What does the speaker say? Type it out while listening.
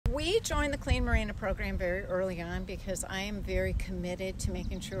joined the Clean Marina program very early on because I am very committed to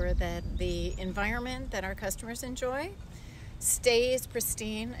making sure that the environment that our customers enjoy stays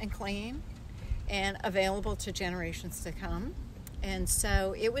pristine and clean and available to generations to come. And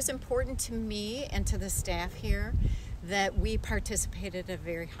so it was important to me and to the staff here that we participated at a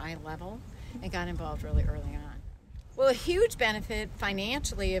very high level and got involved really early on. Well, a huge benefit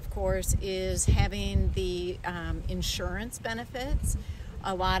financially, of course, is having the insurance benefits.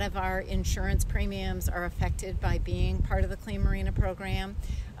 A lot of our insurance premiums are affected by being part of the Clean Marina program.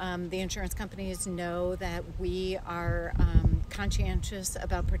 The insurance companies know that we are conscientious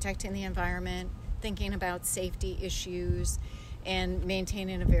about protecting the environment, thinking about safety issues, and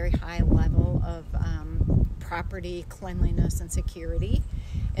maintaining a very high level of property cleanliness and security.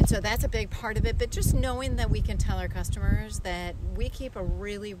 And so that's a big part of it, but just knowing that we can tell our customers that we keep a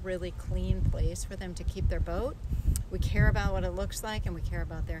really, really clean place for them to keep their boat. We care about what it looks like, and we care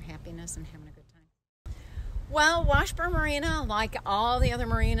about their happiness and having a good time. Well, Washburn Marina, like all the other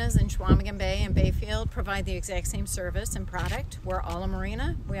marinas in Chequamegon Bay and Bayfield, provide the exact same service and product. We're all a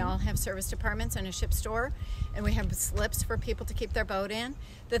marina. We all have service departments and a ship store, and we have slips for people to keep their boat in.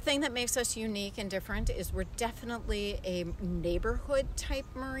 The thing that makes us unique and different is we're definitely a neighborhood type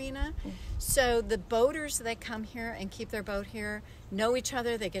marina. So the boaters that come here and keep their boat here know each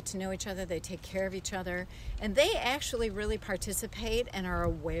other, they get to know each other, they take care of each other, and they actually really participate and are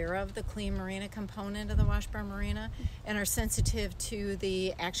aware of the Clean Marina component of the Washburn Marina and are sensitive to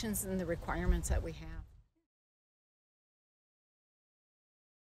the actions and the requirements that we have.